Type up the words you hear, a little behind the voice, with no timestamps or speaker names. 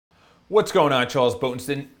What's going on, Charles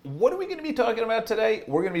Botenston? What are we going to be talking about today?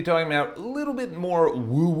 We're going to be talking about a little bit more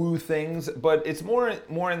woo-woo things, but it's more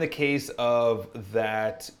in the case of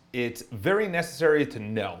that it's very necessary to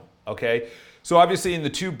know, okay? So obviously in the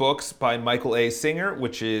two books by Michael A. Singer,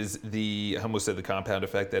 which is I almost said The Compound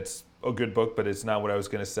Effect, that's a good book, but it's not what I was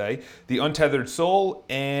going to say. The Untethered Soul,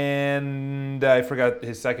 and I forgot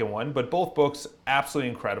his second one, but both books absolutely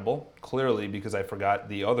incredible, clearly because I forgot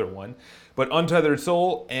the other one. But Untethered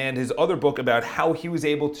Soul and his other book about how he was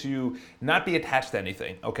able to not be attached to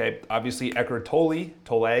anything, okay? Obviously Eckhart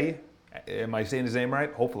Tolle, am I saying his name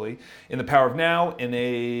right? Hopefully. In The Power of Now, in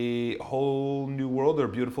A Whole New World or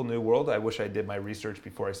Beautiful New World, I wish I did my research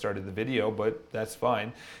before I started the video, but that's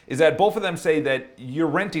fine, is that both of them say that you're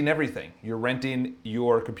renting everything. You're renting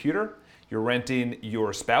your computer, you're renting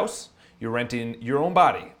your spouse, you're renting your own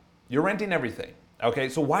body, you're renting everything. Okay,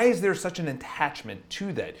 so why is there such an attachment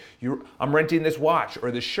to that? I'm renting this watch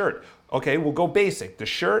or this shirt. Okay, we'll go basic. The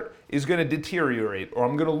shirt is going to deteriorate, or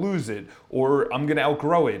I'm going to lose it, or I'm going to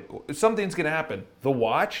outgrow it. Something's going to happen. The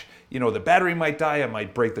watch, the battery might die, I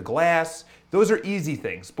might break the glass. Those are easy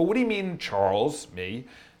things. But what do you mean, Charles, me,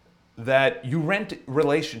 that you rent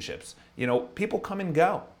relationships? People come and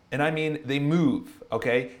go. And I mean, they move,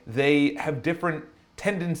 okay? They have different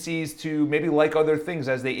tendencies to maybe like other things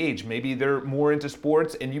as they age. Maybe they're more into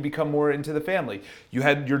sports and you become more into the family. You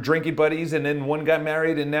had your drinking buddies and then one got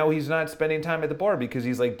married and now he's not spending time at the bar because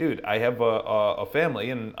he's like, dude, I have a family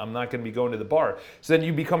and I'm not going to be going to the bar. So then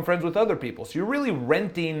you become friends with other people. So you're really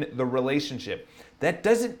renting the relationship. That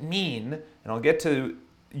doesn't mean, and I'll get to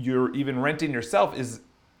you're even renting yourself,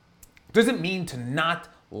 doesn't mean to not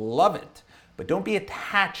love it, but don't be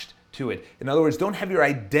attached to it. In other words, don't have your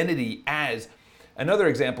identity as. Another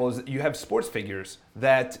example is you have sports figures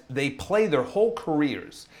that they play their whole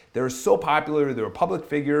careers. They're so popular, they're a public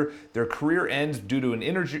figure, their career ends due to an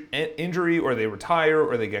injury, or they retire,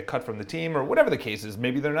 or they get cut from the team, or whatever the case is.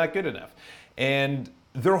 Maybe they're not good enough. And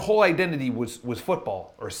their whole identity was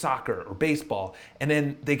football, or soccer, or baseball, and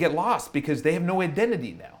then they get lost because they have no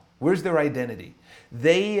identity now. Where's their identity?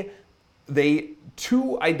 They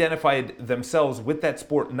too identified themselves with that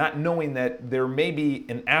sport, not knowing that there may be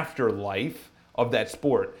an afterlife of that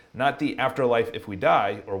sport, not the afterlife if we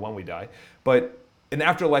die or when we die, but an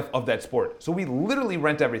afterlife of that sport. So we literally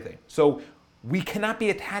rent everything. So we cannot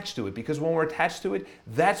be attached to it, because when we're attached to it,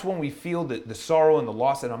 that's when we feel the sorrow and the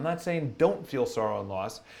loss. And I'm not saying don't feel sorrow and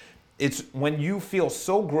loss. It's when you feel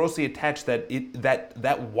so grossly attached that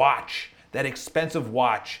that watch, that expensive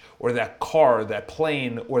watch, or that car, that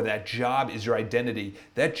plane, or that job is your identity.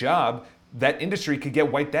 That job, that industry could get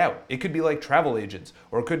wiped out. It could be like travel agents,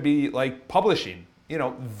 or it could be like publishing.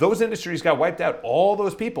 Those industries got wiped out. All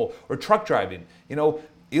those people, or truck driving.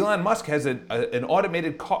 Elon Musk has an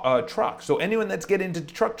automated truck. So anyone that's getting into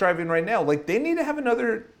truck driving right now, they need to have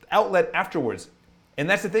another outlet afterwards. And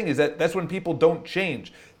that's the thing, is that's when people don't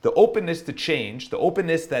change. The openness to change, the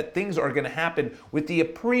openness that things are going to happen with the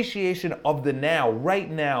appreciation of the now, right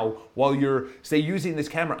now, while you're, say, using this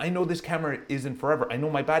camera. I know this camera isn't forever. I know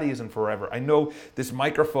my body isn't forever. I know this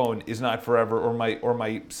microphone is not forever, or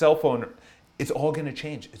my cell phone. It's all going to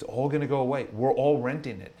change. It's all going to go away. We're all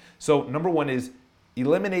renting it. So number one is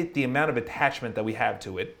eliminate the amount of attachment that we have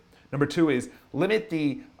to it. Number two is limit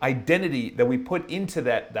the identity that we put into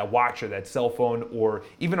that watch or that cell phone, or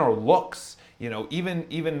even our looks,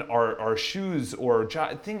 even our shoes, or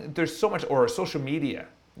there's so much, or our social media,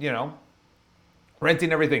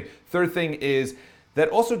 renting everything. Third thing is that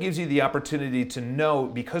also gives you the opportunity to know,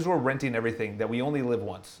 because we're renting everything, that we only live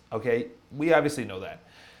once, okay? We obviously know that.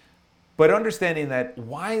 But understanding that,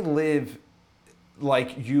 why live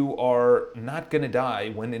like you are not gonna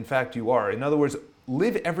die when in fact you are? In other words,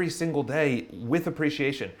 live every single day with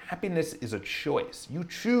appreciation. Happiness is a choice. You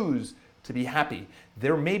choose to be happy.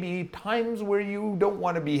 There may be times where you don't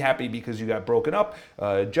want to be happy because you got broken up,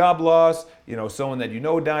 job loss, someone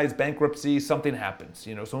that dies, bankruptcy, something happens,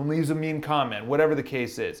 someone leaves a mean comment, whatever the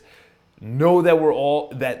case is. Know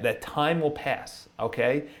that that time will pass,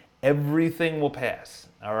 okay? Everything will pass,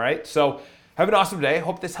 all right? So have an awesome day. I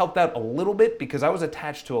hope this helped out a little bit, because I was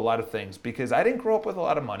attached to a lot of things, because I didn't grow up with a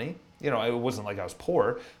lot of money. It wasn't like I was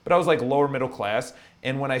poor, but I was like lower middle class.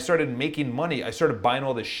 And when I started making money, I started buying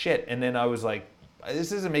all this shit. And then I was like,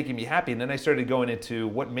 this isn't making me happy. And then I started going into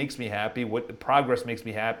what makes me happy, what progress makes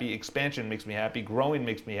me happy, expansion makes me happy, growing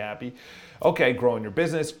makes me happy. Okay, growing your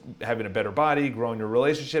business, having a better body, growing your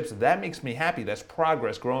relationships, that makes me happy. That's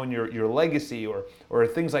progress, growing your legacy, or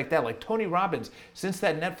things like that. Like Tony Robbins, since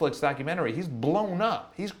that Netflix documentary, he's blown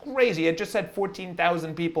up. He's crazy. It just said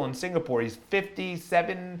 14,000 people in Singapore. He's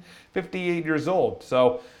 57, 58 years old.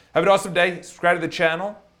 So have an awesome day. Subscribe to the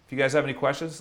channel. If you guys have any questions,